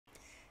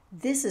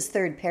This is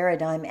Third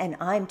Paradigm, and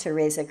I'm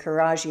Teresa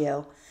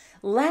Coraggio.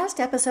 Last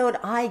episode,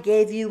 I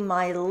gave you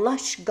my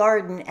lush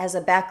garden as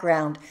a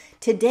background.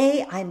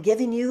 Today, I'm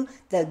giving you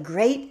the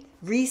Great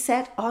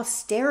Reset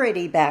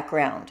austerity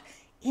background.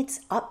 It's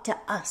up to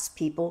us,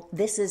 people.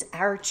 This is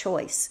our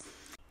choice.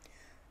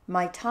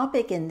 My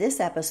topic in this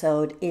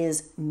episode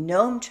is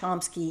Noam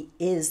Chomsky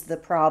is the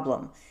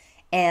problem.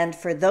 And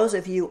for those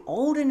of you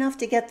old enough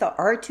to get the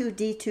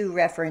R2-D2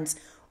 reference,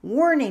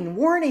 warning,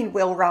 warning,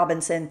 Will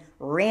Robinson,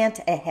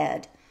 rant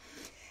ahead.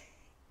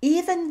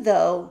 Even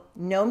though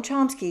Noam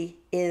Chomsky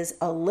is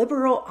a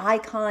liberal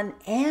icon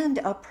and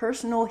a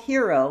personal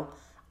hero,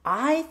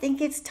 I think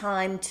it's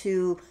time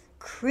to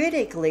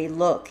critically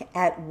look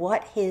at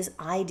what his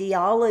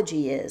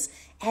ideology is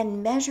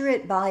and measure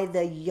it by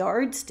the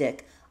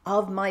yardstick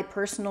of my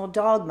personal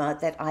dogma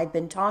that I've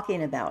been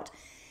talking about.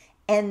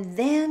 And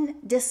then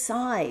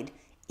decide,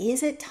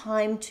 is it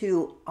time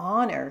to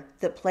honor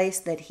the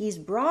place that he's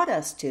brought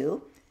us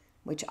to,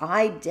 which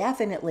I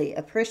definitely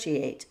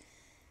appreciate,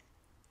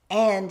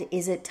 and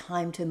is it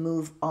time to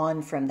move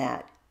on from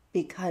that?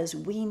 Because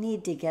we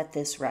need to get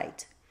this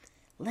right.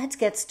 Let's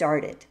get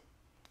started.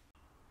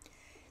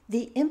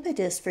 The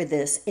impetus for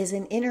this is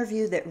an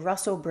interview that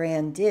Russell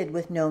Brand did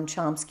with Noam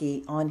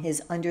Chomsky on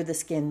his Under the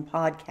Skin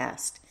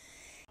podcast.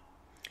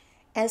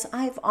 As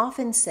I've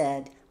often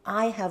said,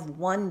 I have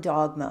one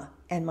dogma,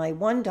 and my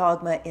one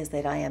dogma is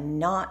that I am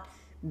not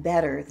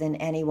better than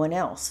anyone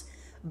else.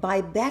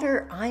 By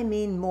better, I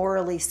mean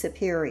morally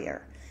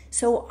superior.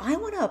 So I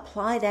want to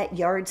apply that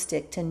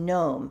yardstick to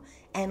Noam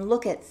and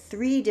look at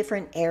three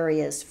different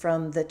areas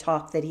from the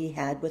talk that he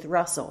had with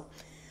Russell.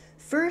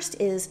 First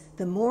is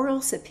the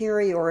moral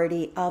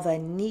superiority of a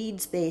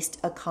needs-based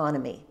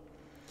economy.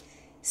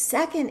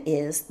 Second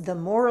is the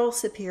moral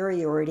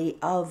superiority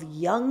of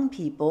young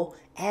people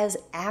as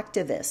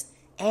activists,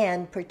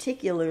 and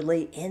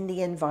particularly in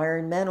the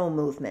environmental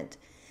movement.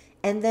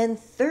 And then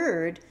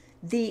third,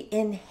 the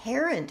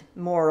inherent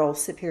moral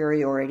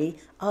superiority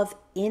of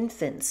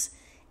infants,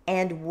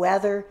 and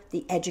whether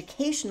the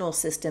educational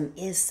system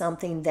is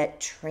something that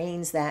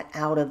trains that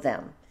out of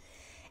them.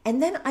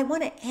 And then I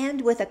want to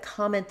end with a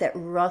comment that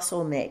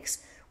Russell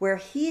makes, where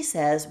he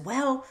says,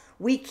 well,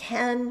 we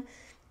can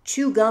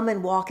chew gum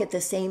and walk at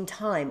the same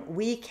time.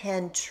 We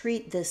can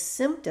treat the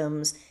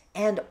symptoms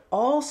and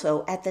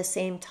also at the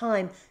same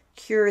time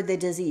cure the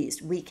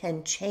disease. We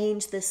can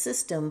change the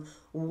system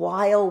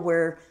while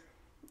we're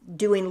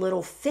doing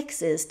little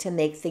fixes to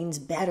make things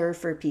better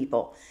for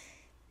people.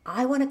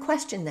 I want to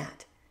question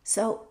that.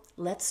 So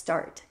let's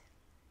start.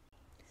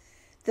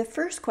 The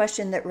first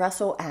question that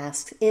Russell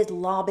asks is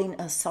lobbing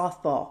a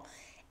softball.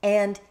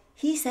 And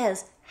he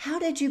says, how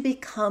did you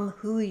become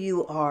who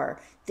you are?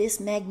 This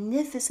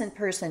magnificent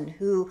person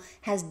who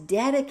has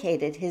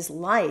dedicated his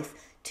life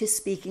to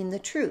speaking the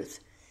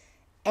truth.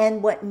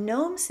 And what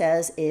Noam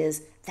says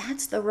is,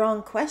 that's the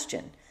wrong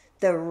question.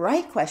 The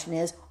right question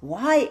is,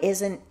 why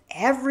isn't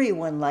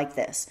everyone like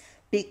this?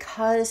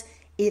 Because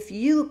if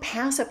you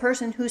pass a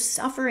person who's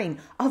suffering,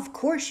 of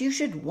course you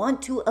should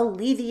want to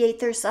alleviate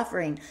their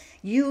suffering.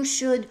 You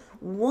should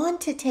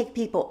want to take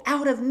people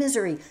out of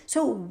misery.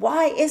 So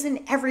why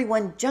isn't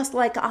everyone just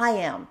like I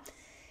am?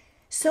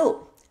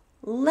 So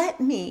let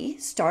me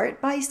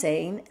start by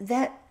saying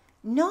that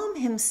Noam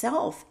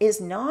himself is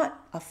not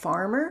a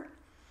farmer.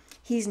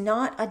 He's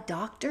not a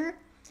doctor.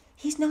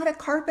 He's not a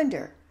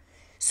carpenter.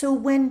 So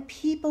when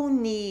people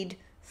need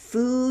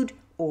food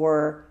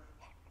or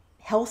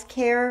health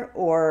care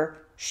or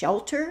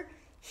shelter,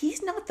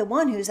 he's not the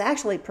one who's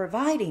actually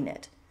providing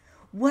it.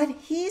 What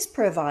he's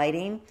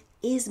providing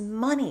is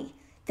money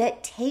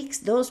that takes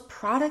those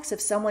products of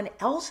someone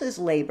else's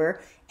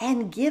labor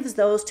and gives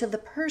those to the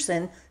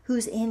person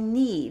who's in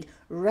need,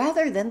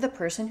 rather than the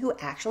person who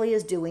actually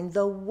is doing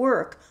the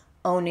work,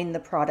 owning the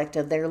product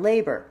of their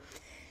labor.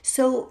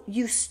 So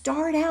you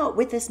start out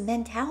with this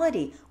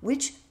mentality,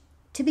 which,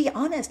 to be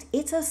honest,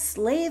 it's a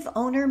slave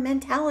owner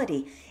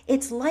mentality.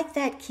 It's like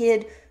that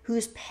kid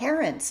whose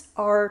parents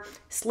are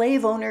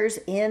slave owners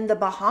in the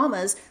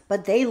Bahamas,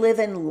 but they live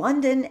in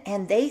London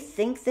and they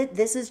think that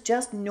this is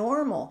just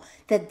normal,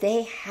 that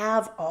they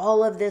have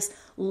all of this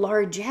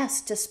largesse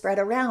to spread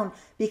around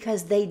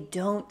because they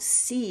don't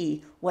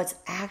see what's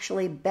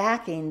actually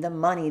backing the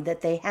money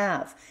that they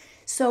have.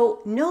 So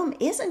Noam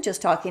isn't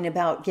just talking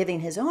about giving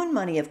his own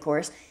money, of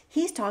course.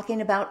 He's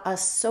talking about a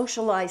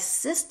socialized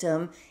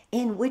system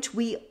in which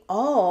we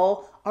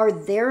all are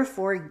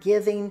therefore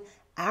giving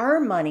our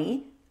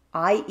money,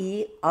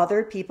 i.e.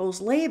 other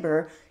people's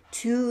labor,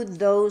 to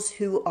those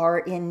who are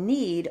in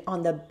need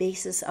on the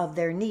basis of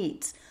their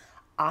needs.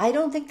 I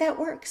don't think that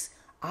works.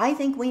 I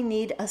think we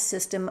need a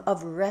system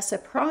of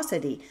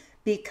reciprocity,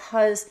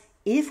 because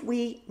if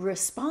we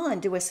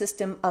respond to a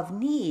system of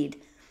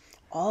need,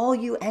 all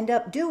you end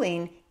up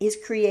doing is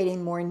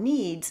creating more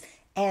needs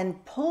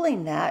and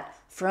pulling that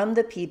from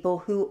the people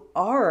who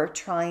are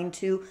trying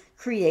to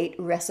create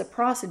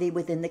reciprocity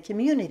within the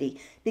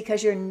community,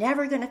 because you're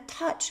never going to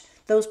touch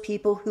those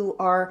people who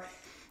are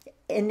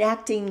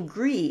enacting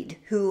greed,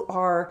 who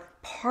are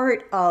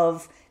part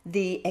of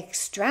the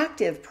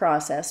extractive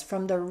process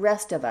from the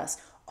rest of us.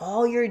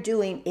 All you're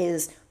doing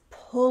is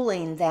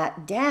pulling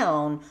that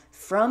down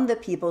from the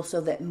people so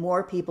that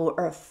more people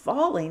are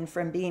falling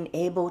from being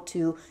able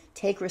to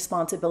take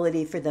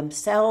responsibility for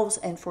themselves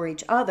and for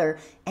each other,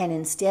 and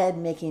instead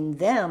making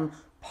them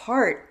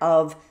part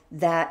of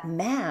that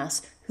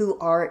mass who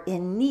are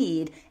in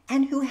need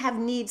and who have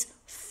needs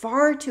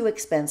far too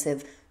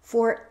expensive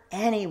for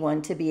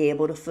anyone to be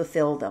able to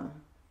fulfill them.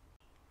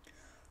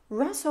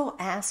 Russell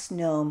asks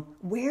Noam,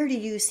 where do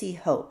you see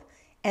hope?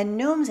 And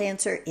Noam's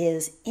answer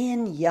is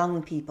in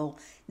young people.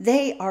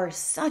 They are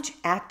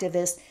such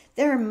activists.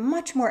 They're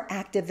much more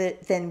active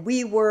than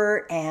we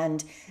were,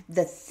 and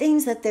the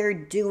things that they're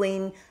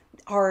doing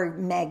are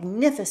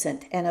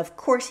magnificent. And of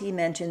course, he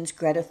mentions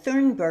Greta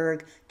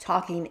Thunberg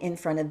talking in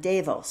front of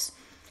Davos.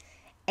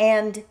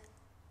 And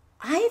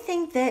I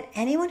think that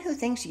anyone who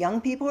thinks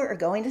young people are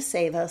going to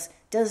save us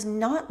does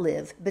not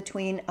live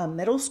between a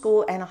middle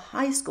school and a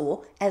high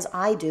school, as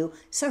I do,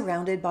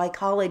 surrounded by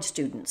college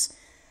students.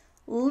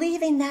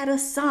 Leaving that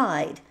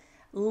aside,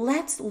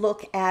 let's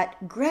look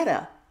at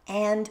Greta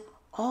and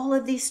all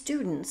of these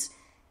students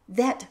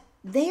that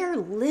they're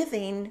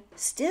living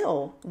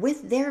still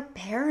with their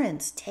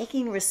parents,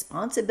 taking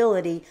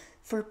responsibility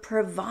for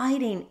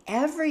providing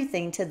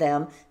everything to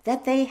them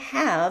that they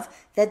have,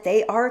 that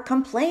they are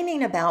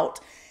complaining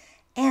about.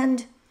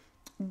 And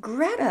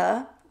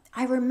Greta,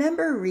 I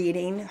remember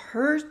reading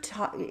her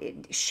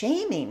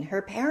shaming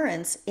her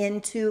parents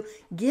into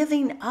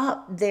giving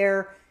up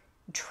their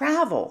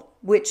travel,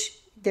 which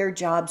their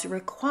jobs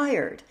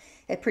required,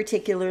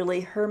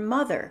 particularly her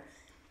mother.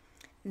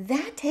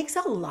 That takes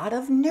a lot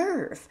of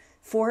nerve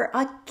for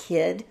a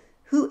kid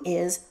who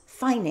is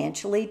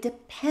financially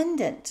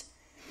dependent.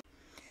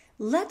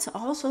 Let's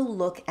also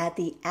look at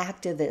the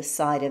activist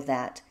side of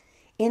that.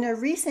 In a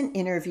recent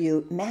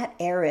interview, Matt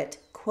Ehret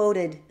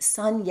quoted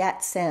Sun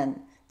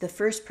Yat-sen, the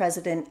first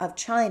president of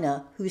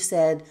China, who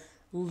said,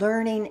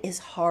 "Learning is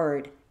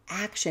hard,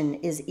 action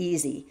is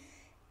easy."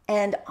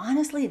 And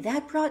honestly,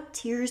 that brought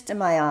tears to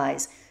my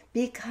eyes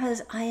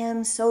because I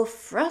am so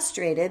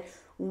frustrated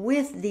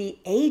with the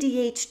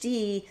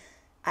ADHD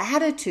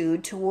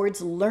attitude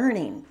towards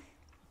learning,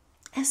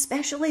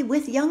 especially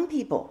with young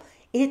people.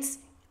 It's,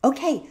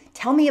 okay,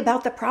 tell me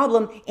about the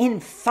problem in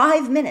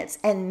 5 minutes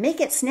and make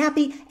it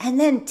snappy, and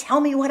then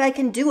tell me what I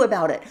can do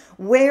about it.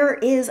 Where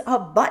is a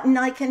button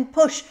I can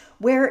push?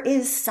 Where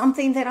is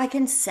something that I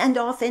can send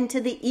off into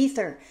the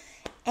ether?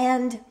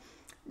 And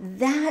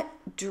that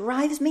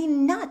drives me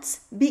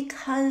nuts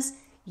because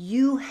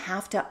you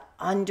have to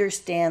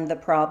understand the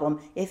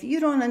problem. If you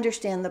don't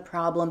understand the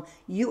problem,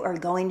 you are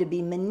going to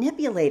be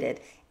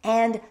manipulated.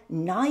 And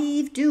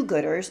naive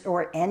do-gooders,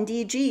 or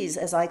NDGs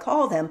as I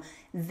call them,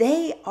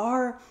 they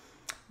are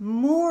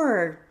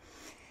more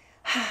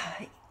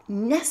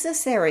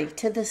necessary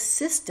to the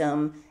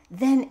system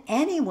than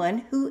anyone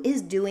who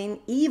is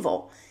doing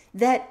evil.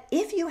 That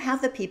if you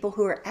have the people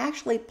who are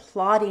actually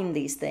plotting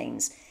these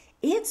things,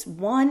 it's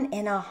 1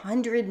 in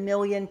 100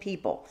 million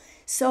people.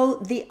 So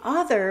the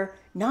other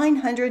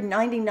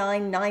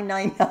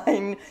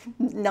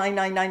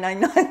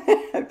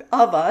 999,999,99999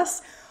 of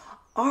us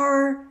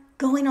are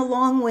going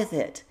along with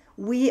it.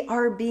 We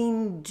are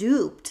being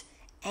duped,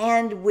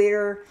 and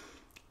we're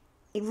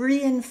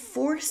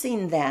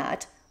reinforcing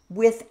that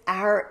with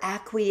our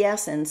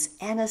acquiescence,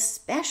 and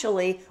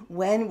especially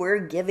when we're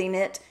giving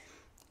it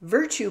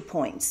virtue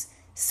points.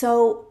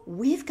 So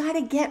we've got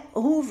to get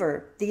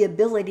over the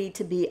ability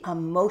to be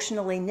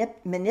emotionally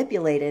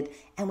manipulated,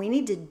 and we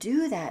need to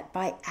do that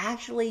by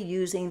actually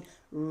using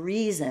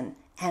reason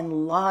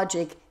and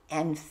logic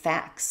and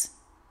facts.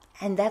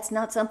 And that's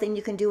not something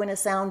you can do in a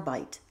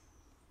soundbite.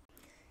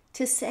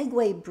 To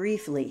segue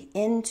briefly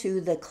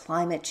into the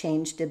climate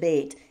change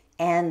debate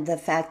and the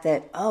fact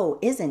that, oh,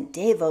 isn't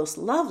Davos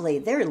lovely?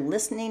 They're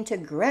listening to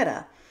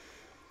Greta.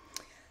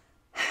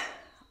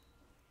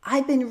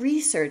 I've been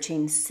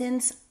researching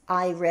since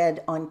I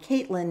read on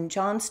Caitlin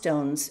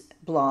Johnstone's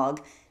blog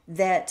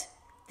that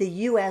the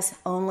U.S.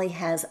 only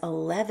has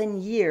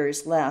 11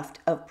 years left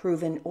of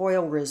proven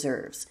oil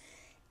reserves.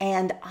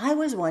 And I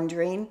was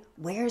wondering,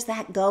 where's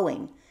that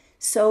going?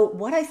 So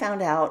what I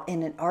found out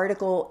in an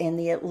article in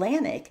The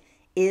Atlantic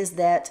is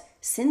that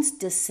since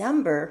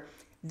December,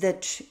 the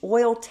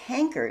oil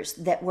tankers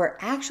that were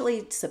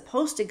actually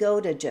supposed to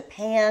go to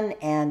Japan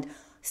and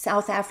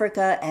South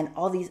Africa and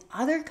all these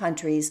other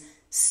countries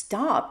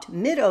stopped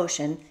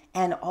mid-ocean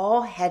and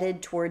all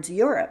headed towards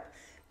Europe,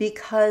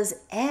 because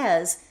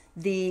as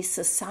the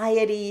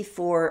Society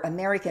for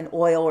American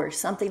Oil or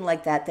something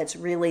like that, that's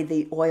really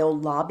the oil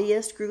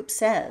lobbyist group,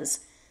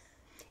 says,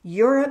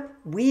 Europe,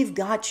 we've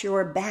got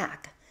your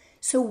back.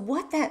 So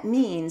what that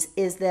means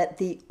is that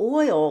the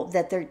oil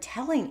that they're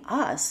telling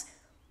us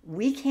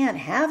we can't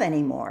have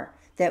anymore,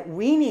 that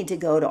we need to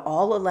go to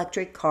all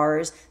electric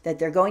cars, that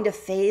they're going to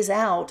phase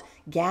out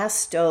gas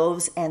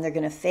stoves, and they're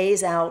going to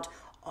phase out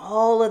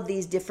all of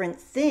these different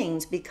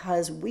things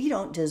because we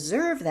don't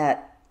deserve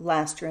that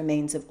last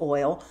remains of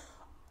oil.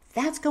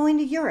 That's going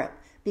to Europe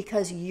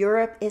because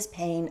Europe is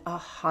paying a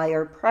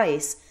higher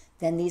price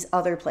than these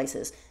other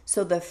places.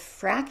 So the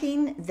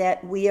fracking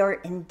that we are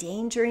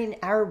endangering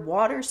our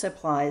water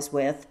supplies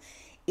with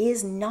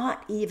is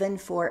not even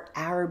for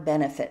our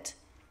benefit.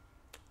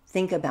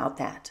 Think about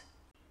that.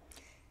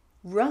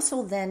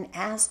 Russell then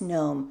asked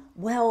Noam,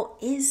 well,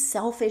 is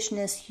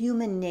selfishness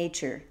human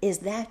nature? Is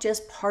that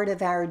just part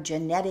of our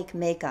genetic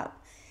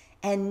makeup?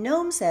 And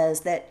Noam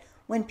says that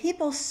when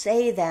people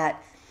say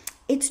that,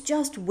 it's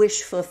just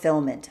wish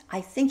fulfillment.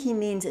 I think he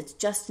means it's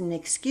just an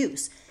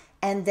excuse.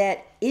 And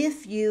that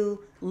if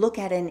you look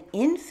at an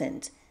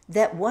infant,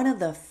 that one of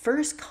the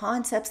first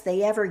concepts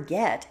they ever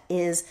get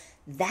is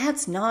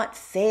that's not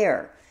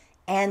fair.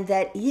 And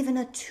that even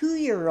a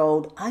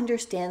 2-year-old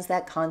understands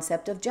that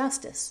concept of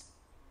justice.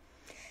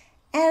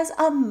 As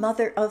a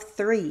mother of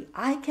 3,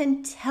 I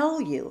can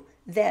tell you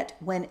that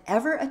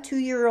whenever a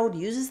 2-year-old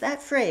uses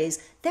that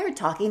phrase, they're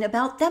talking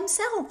about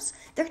themselves.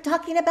 They're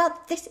talking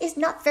about, this is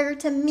not fair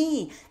to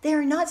me. They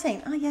are not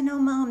saying, oh,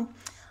 Mom,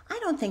 I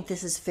don't think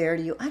this is fair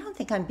to you. I don't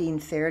think I'm being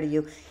fair to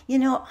you.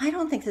 I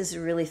don't think this is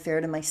really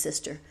fair to my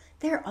sister.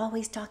 They're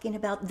always talking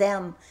about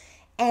them.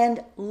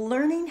 And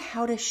learning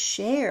how to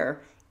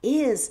share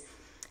is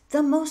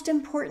the most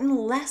important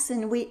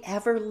lesson we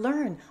ever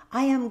learn.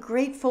 I am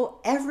grateful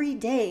every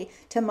day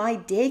to my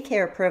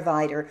daycare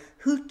provider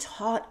who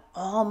taught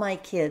all my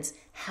kids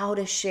how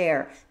to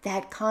share.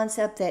 That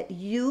concept that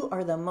you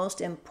are the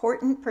most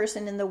important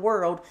person in the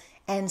world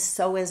and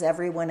so is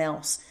everyone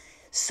else.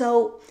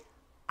 So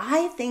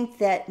I think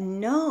that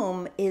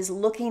Noam is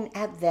looking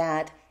at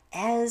that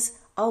as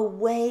a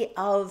way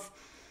of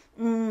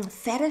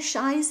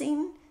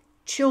fetishizing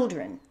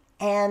children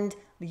and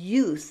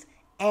youth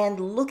and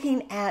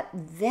looking at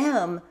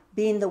them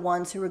being the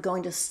ones who are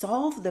going to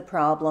solve the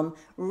problem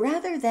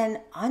rather than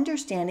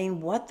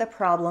understanding what the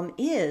problem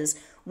is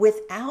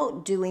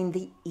without doing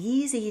the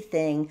easy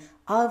thing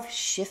of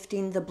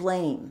shifting the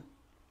blame.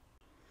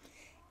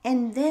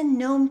 And then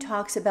Noam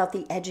talks about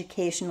the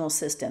educational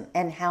system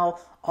and how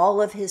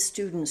all of his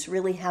students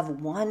really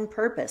have one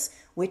purpose,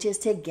 which is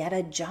to get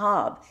a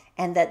job,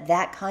 and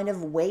that kind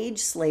of wage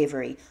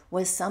slavery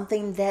was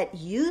something that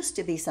used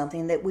to be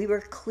something that we were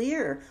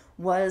clear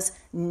was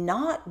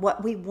not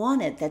what we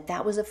wanted,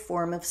 that was a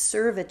form of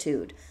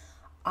servitude.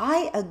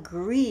 I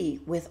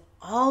agree with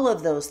all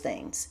of those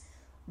things,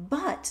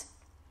 but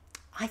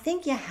I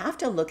think you have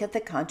to look at the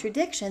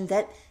contradiction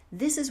that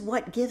this is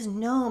what gives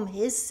Noam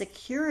his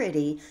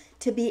security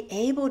to be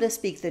able to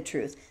speak the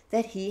truth,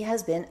 that he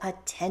has been a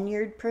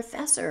tenured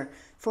professor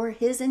for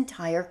his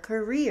entire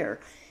career.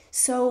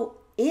 So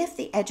if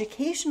the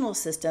educational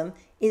system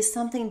is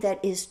something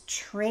that is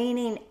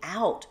training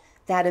out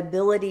that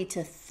ability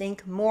to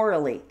think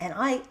morally, and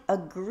I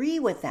agree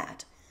with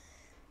that,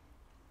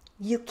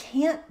 you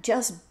can't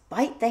just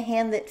bite the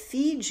hand that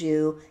feeds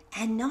you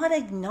and not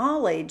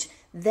acknowledge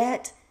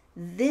that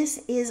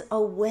this is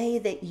a way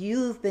that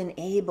you've been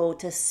able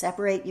to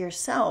separate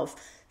yourself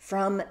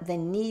from the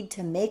need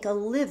to make a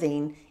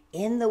living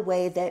in the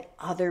way that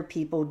other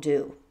people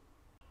do.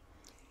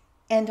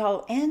 And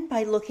I'll end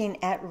by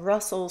looking at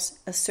Russell's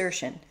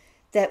assertion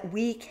that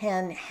we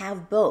can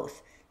have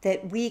both,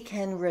 that we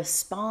can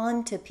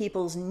respond to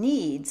people's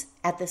needs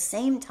at the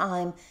same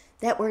time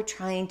that we're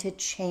trying to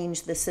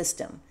change the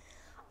system.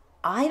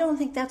 I don't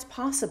think that's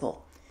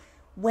possible.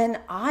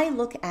 When I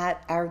look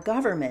at our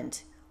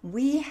government,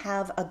 we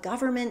have a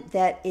government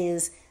that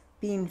is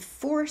being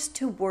forced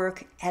to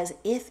work as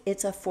if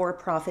it's a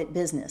for-profit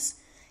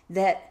business,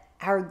 that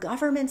our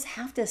governments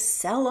have to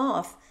sell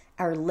off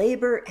our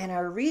labor and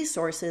our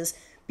resources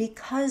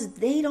because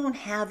they don't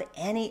have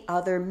any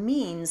other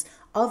means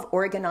of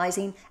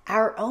organizing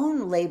our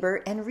own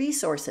labor and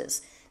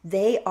resources.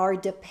 They are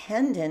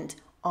dependent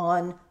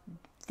on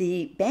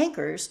the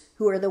bankers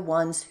who are the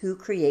ones who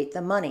create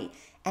the money.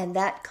 And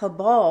that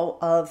cabal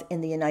of,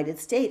 in the United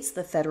States,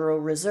 the Federal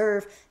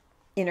Reserve,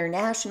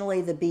 internationally,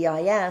 the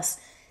BIS,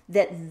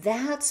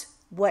 that's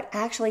what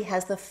actually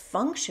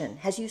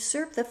has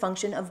usurped the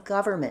function of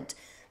government.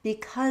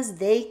 Because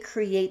they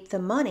create the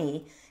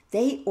money,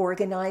 they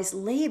organize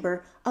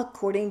labor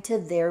according to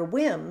their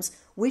whims,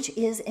 which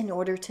is in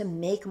order to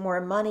make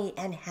more money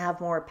and have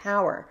more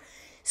power.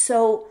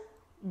 So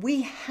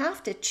we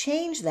have to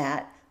change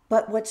that,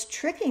 but what's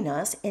tricking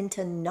us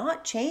into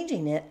not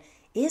changing it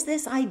is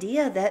this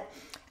idea that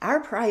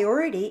our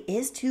priority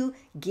is to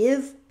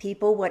give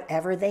people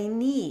whatever they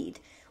need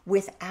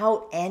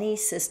without any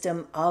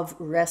system of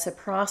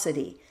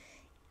reciprocity.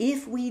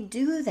 If we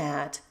do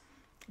that,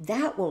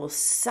 that will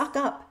suck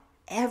up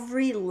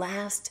every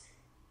last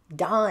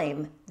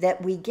dime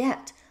that we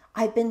get.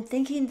 I've been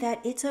thinking that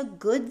it's a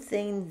good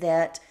thing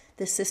that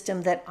the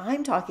system that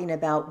I'm talking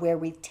about, where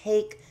we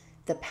take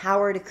the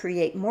power to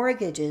create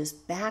mortgages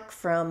back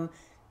from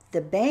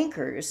the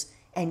bankers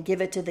and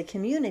give it to the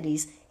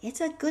communities,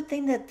 it's a good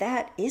thing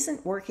that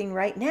isn't working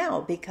right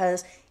now,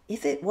 because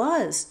if it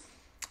was,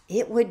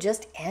 it would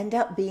just end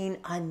up being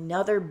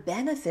another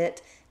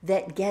benefit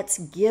that gets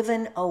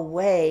given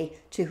away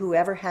to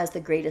whoever has the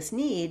greatest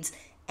needs,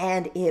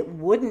 and it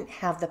wouldn't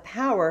have the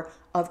power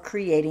of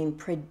creating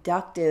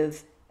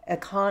productive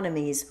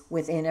economies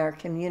within our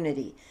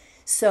community.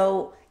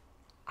 So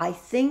I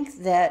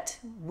think that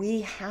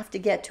we have to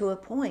get to a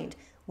point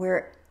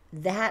where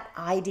that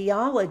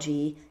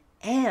ideology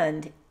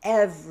and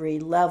every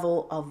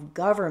level of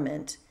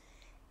government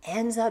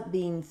ends up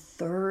being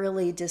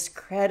thoroughly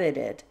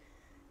discredited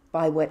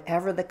by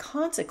whatever the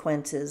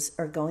consequences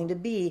are going to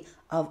be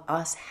of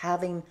us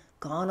having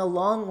gone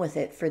along with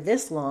it for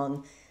this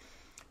long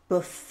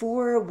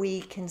before we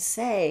can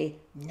say,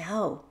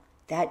 no,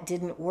 that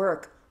didn't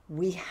work.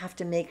 We have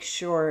to make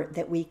sure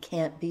that we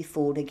can't be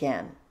fooled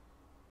again.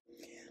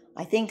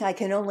 I think I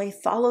can only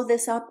follow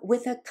this up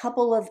with a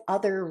couple of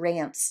other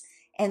rants.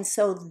 And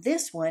so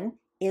this one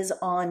is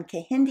on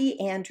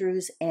Kahindi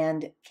Andrews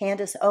and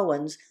Candace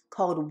Owens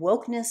called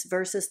Wokeness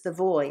versus the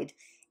Void.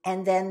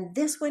 And then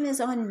this one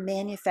is on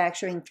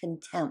manufacturing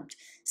contempt,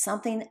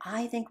 something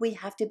I think we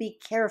have to be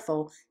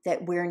careful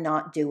that we're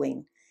not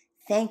doing.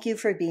 Thank you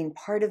for being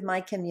part of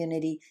my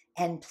community,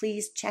 and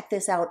please check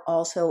this out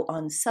also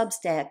on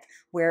Substack,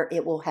 where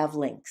it will have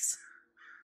links.